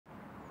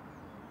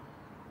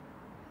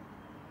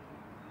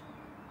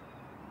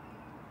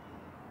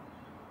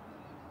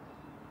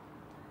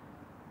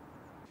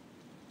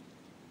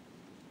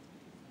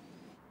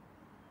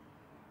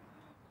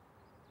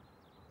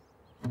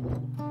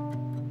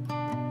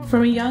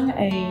From a young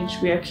age,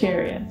 we are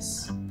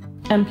curious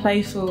and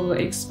playful,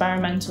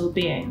 experimental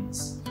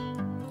beings.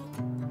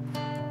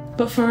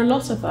 But for a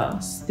lot of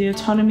us, the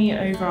autonomy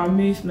over our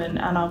movement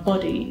and our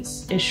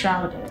bodies is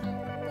shrouded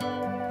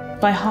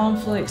by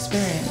harmful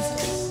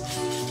experiences,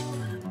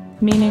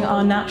 meaning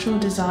our natural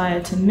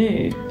desire to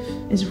move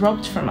is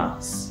robbed from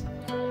us.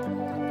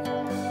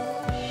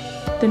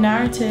 The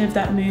narrative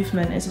that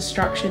movement is a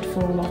structured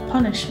form of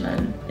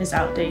punishment is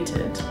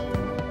outdated.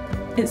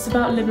 It's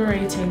about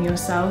liberating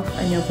yourself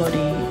and your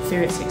body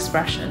through its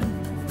expression,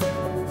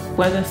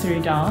 whether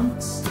through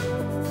dance,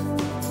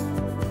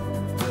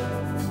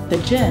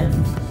 the gym,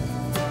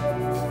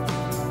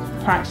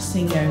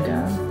 practicing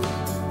yoga,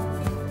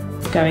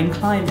 going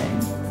climbing,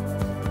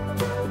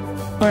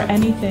 or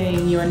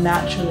anything you are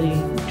naturally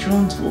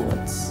drawn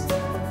towards.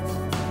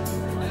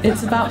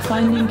 It's about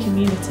finding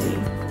community.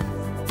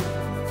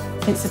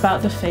 It's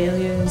about the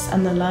failures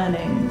and the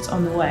learnings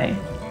on the way.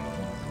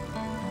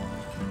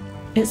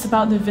 It's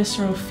about the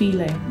visceral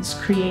feelings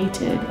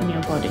created in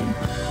your body.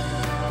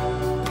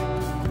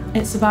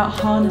 It's about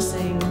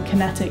harnessing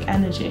kinetic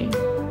energy.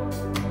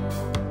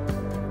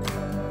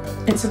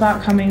 It's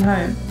about coming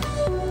home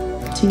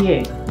to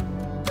you.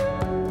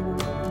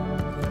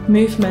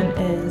 Movement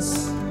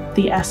is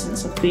the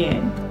essence of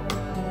being.